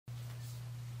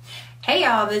Hey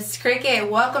y'all, this is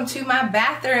Cricket. Welcome to my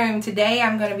bathroom. Today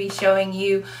I'm going to be showing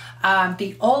you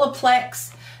the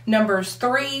Olaplex numbers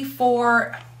 3,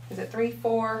 4, is it 3,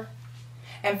 4,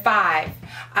 and 5.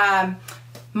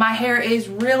 My hair is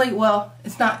really, well,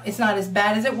 it's not as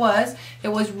bad as it was. It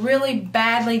was really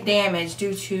badly damaged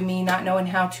due to me not knowing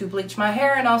how to bleach my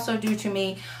hair, and also due to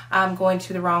me going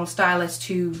to the wrong stylist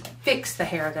to fix the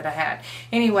hair that I had.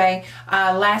 Anyway,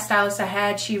 last stylist I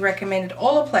had, she recommended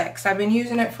Olaplex. I've been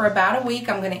using it for about a week.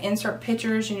 I'm going to insert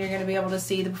pictures and you're going to be able to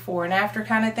see the before and after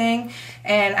kind of thing.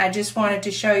 And I just wanted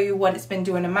to show you what it's been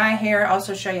doing to my hair.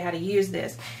 Also show you how to use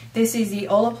this. This is the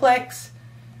Olaplex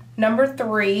number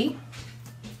 3.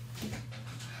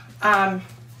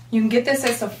 You can get this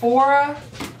at Sephora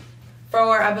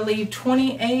for, I believe,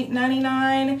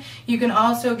 $28.99. You can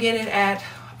also get it at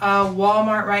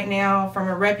Walmart right now from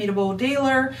a reputable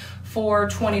dealer for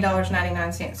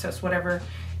 $20.99. So it's whatever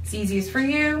is easiest for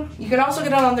you. You can also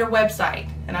get it on their website,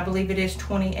 and I believe it is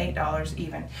 $28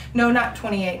 even. No, not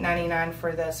 $28.99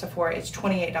 for the Sephora. It's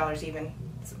 $28 even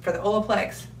for the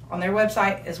Olaplex on their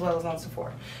website as well as on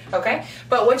Sephora. Okay,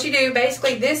 but what you do,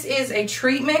 basically, this is a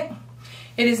treatment.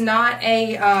 It is not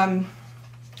a,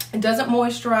 it doesn't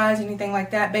moisturize, anything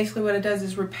like that. Basically what it does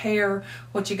is repair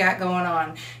what you got going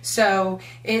on. So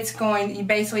it's going,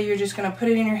 you're just going to put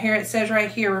it in your hair. It says right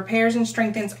here, repairs and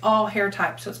strengthens all hair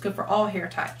types. So it's good for all hair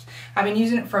types. I've been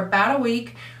using it for about a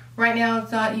week. Right now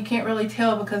it's not, you can't really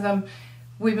tell because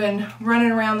we've been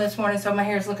running around this morning, so my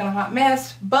hair is looking a hot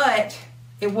mess. But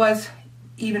it was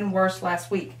even worse last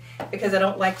week because I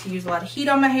don't like to use a lot of heat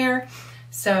on my hair.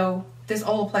 So this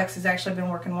Olaplex has actually been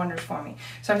working wonders for me.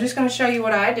 So I'm just going to show you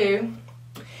what I do.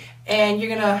 And you're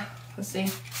going to, let's see,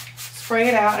 spray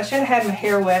it out. I should have had my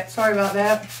hair wet. Sorry about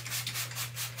that.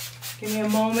 Give me a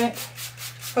moment.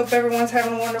 Hope everyone's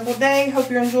having a wonderful day. Hope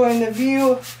you're enjoying the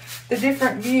view, the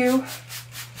different view.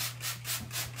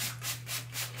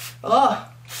 Oh,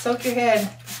 soak your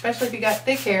head, especially if you got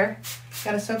thick hair.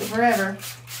 Got to soak it forever.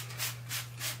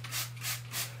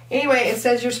 Anyway, it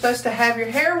says you're supposed to have your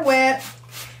hair wet.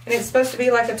 And it's supposed to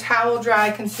be like a towel dry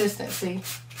consistency.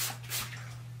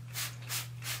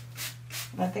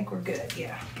 I think we're good,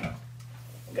 yeah.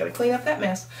 Got to clean up that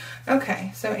mess.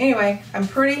 Okay, so anyway, I'm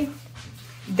pretty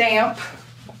damp.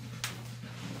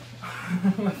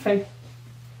 My face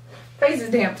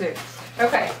is damp too.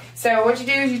 Okay, so what you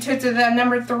do is you took to the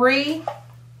number 3,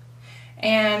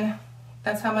 and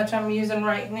that's how much I'm using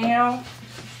right now.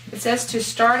 It says to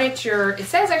start at your, it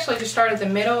says actually to start at the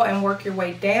middle and work your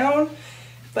way down.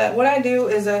 But what I do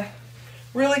is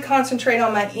really concentrate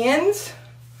on my ends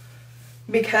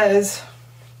because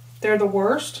they're the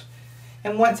worst.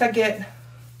 And once I get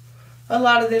a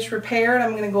lot of this repaired,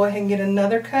 I'm going to go ahead and get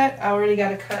another cut. I already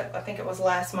got a cut, I think it was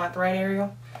last month, right,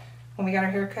 Ariel? When we got our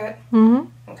hair cut?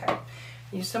 Mm-hmm. Okay.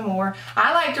 Use some more.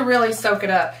 I like to really soak it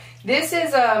up. This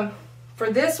is, for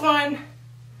this one,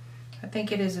 I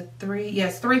think it is a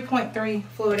 3.3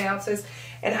 fluid ounces.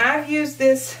 And I've used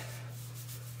this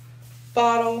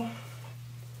bottle,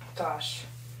 gosh,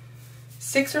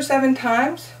 6 or 7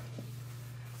 times,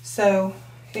 so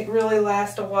it really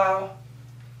lasts a while.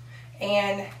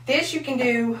 And this you can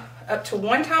do up to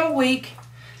 1 time a week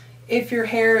if your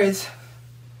hair is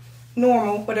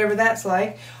normal, whatever that's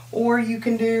like, or you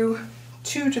can do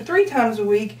 2 to 3 times a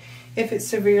week if it's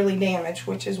severely damaged,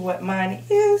 which is what mine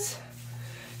is.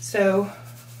 So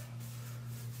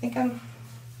I think I'm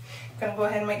gonna go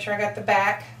ahead and make sure I got the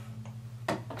back.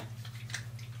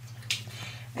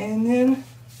 And then,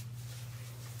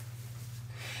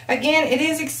 again, it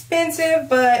is expensive,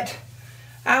 but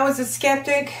I was a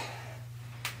skeptic.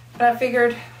 But I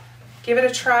figured, give it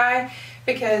a try,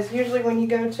 because usually when you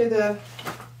go to the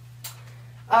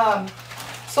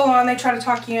salon, they try to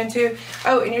talk you into,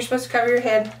 oh, and you're supposed to cover your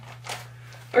head,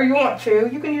 or you want to.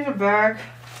 You can use a bag,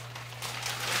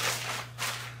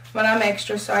 but I'm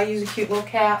extra, so I use a cute little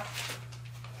cap.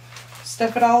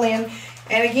 Stuff it all in.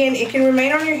 And again, it can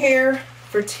remain on your hair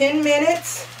for 10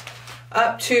 minutes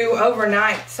up to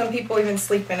overnight. Some people even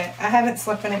sleep in it. I haven't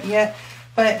slept in it yet,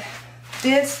 but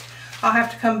this I'll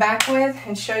have to come back with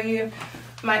and show you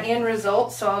my end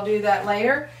result, so I'll do that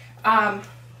later.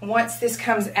 Once this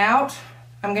comes out,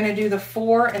 I'm going to do the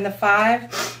 4 and the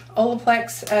 5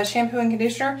 Olaplex shampoo and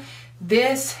conditioner.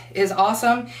 This is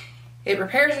awesome. It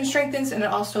repairs and strengthens, and it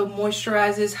also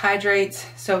moisturizes, hydrates,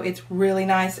 so it's really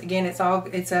nice. Again, it's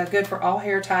good for all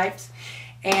hair types.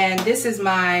 And this is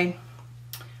my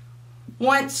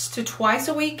once to twice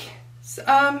a week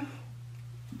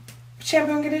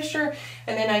shampoo and conditioner.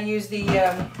 And then I use the,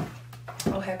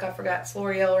 oh heck, I forgot, it's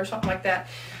L'Oreal or something like that.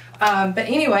 But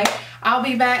anyway, I'll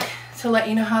be back to let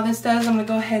you know how this does. I'm going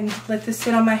to go ahead and let this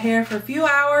sit on my hair for a few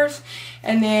hours,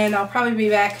 and then I'll probably be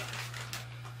back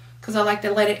because I like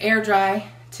to let it air dry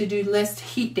to do less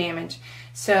heat damage.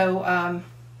 So,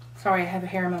 sorry, I have a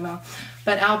hair in my mouth.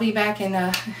 But I'll be back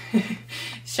and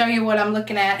show you what I'm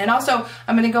looking at. And also,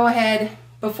 I'm going to go ahead,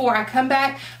 before I come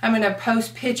back, I'm going to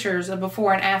post pictures of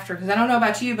before and after. Because I don't know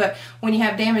about you, but when you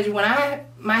have damage, when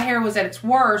my hair was at its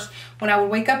worst, when I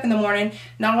would wake up in the morning,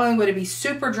 not only would it be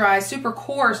super dry, super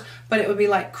coarse, but it would be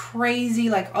like crazy,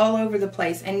 like all over the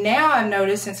place. And now I've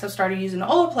noticed, since I've started using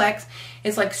Olaplex,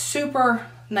 it's like super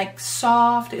like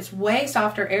soft. It's way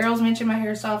softer. Ariel's mentioned my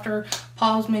hair is softer.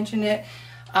 Paul's mentioned it.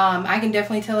 I can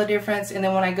definitely tell a difference. And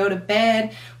then when I go to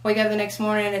bed, wake up the next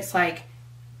morning, it's like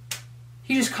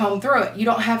you just comb through it. You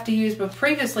don't have to use, but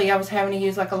previously I was having to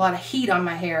use like a lot of heat on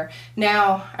my hair.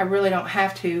 Now I really don't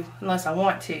have to unless I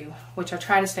want to, which I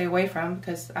try to stay away from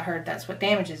because I heard that's what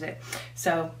damages it.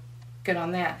 So good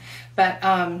on that. But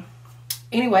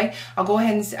anyway, I'll go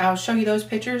ahead and I'll show you those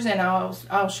pictures, and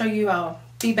I'll show you, I'll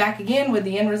be back again with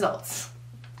the end results.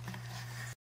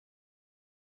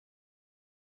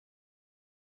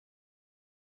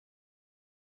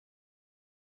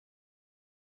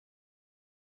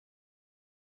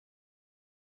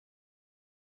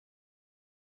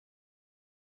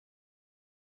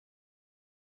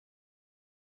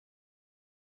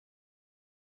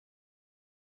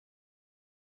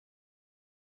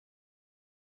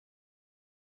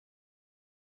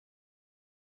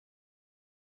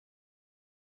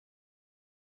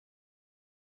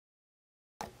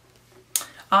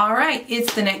 Alright,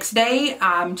 it's the next day.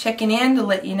 I'm checking in to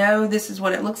let you know this is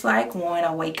what it looks like when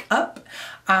I wake up.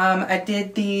 I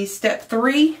did the step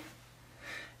 3,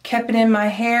 kept it in my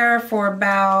hair for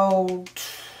about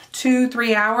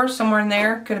 2-3 hours, somewhere in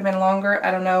there. Could have been longer,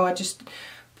 I don't know. I just,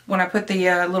 when I put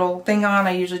the little thing on,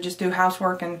 I usually just do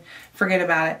housework and forget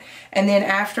about it. And then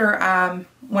after,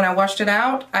 when I washed it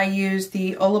out, I used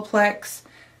the Olaplex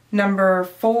number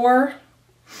 4,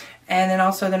 and then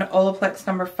also the Olaplex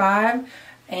number 5.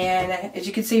 And as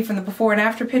you can see from the before and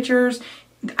after pictures,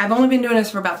 I've only been doing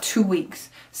this for about 2 weeks.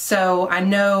 So I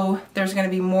know there's going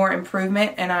to be more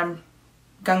improvement, and I'm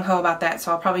gung-ho about that. So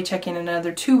I'll probably check in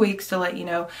another 2 weeks to let you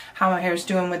know how my hair is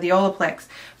doing with the Olaplex.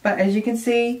 But as you can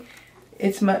see,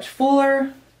 it's much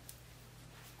fuller.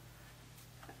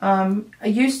 It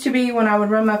used to be when I would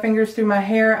run my fingers through my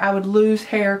hair, I would lose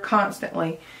hair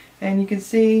constantly. And you can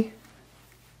see,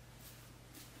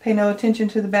 pay no attention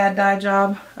to the bad dye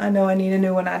job. I know I need a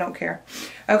new one. I don't care.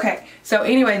 Okay, so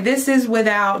anyway, this is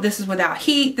without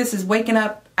heat. This is waking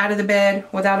up out of the bed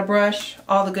without a brush,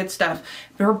 all the good stuff.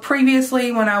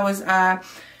 Previously, when I was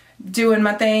doing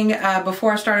my thing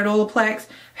before I started Olaplex,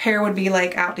 hair would be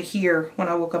like out to here when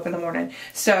I woke up in the morning.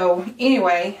 So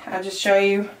anyway, I'll just show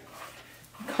you.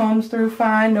 Combs through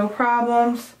fine, no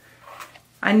problems.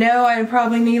 I know I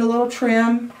probably need a little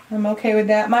trim. I'm okay with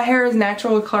that. My hair is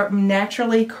naturally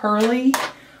curly,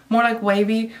 more like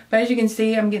wavy. But as you can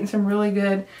see, I'm getting some really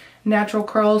good natural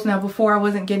curls. Now before I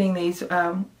wasn't getting these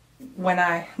when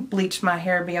I bleached my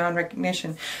hair beyond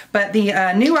recognition. But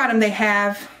the new item they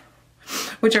have,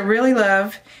 which I really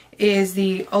love, is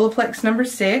the Olaplex number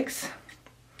 6.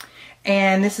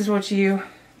 And this is what you...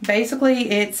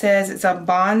 Basically, it says it's a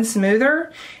bond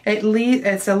smoother.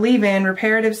 It's a leave-in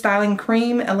reparative styling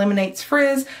cream, eliminates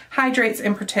frizz, hydrates,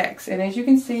 and protects. And as you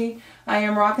can see, I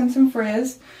am rocking some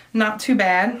frizz. Not too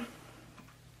bad.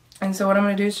 And so what I'm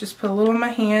going to do is just put a little in my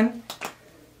hand,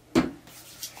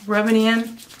 rub it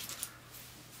in.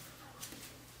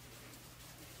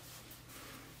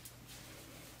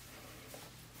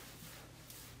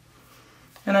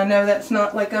 And I know that's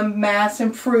not like a mass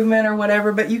improvement or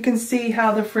whatever, but you can see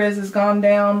how the frizz has gone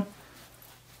down.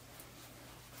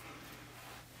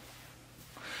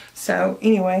 So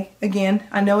anyway, again,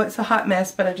 I know it's a hot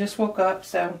mess, but I just woke up,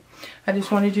 so I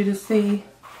just wanted you to see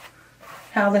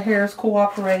how the hair is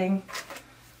cooperating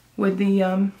with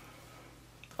the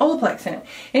Olaplex in it.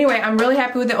 Anyway, I'm really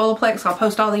happy with the Olaplex. I'll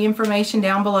post all the information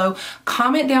down below.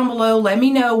 Comment down below. Let me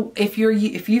know if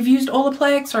you've used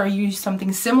Olaplex or you use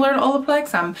something similar to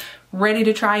Olaplex. I'm ready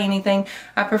to try anything.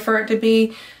 I prefer it to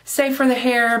be safe for the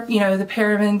hair. You know, the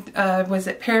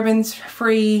parabens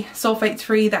free, sulfates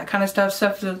free, that kind of stuff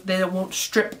that it won't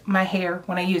strip my hair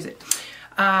when I use it.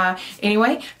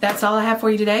 Anyway, that's all I have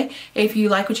for you today. If you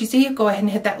like what you see, go ahead and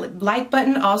hit that like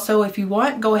button. Also, if you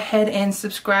want, go ahead and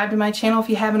subscribe to my channel if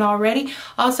you haven't already.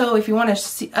 Also, if you want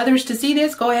others to see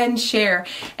this, go ahead and share.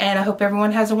 And I hope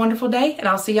everyone has a wonderful day, and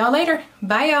I'll see y'all later.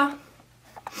 Bye, y'all.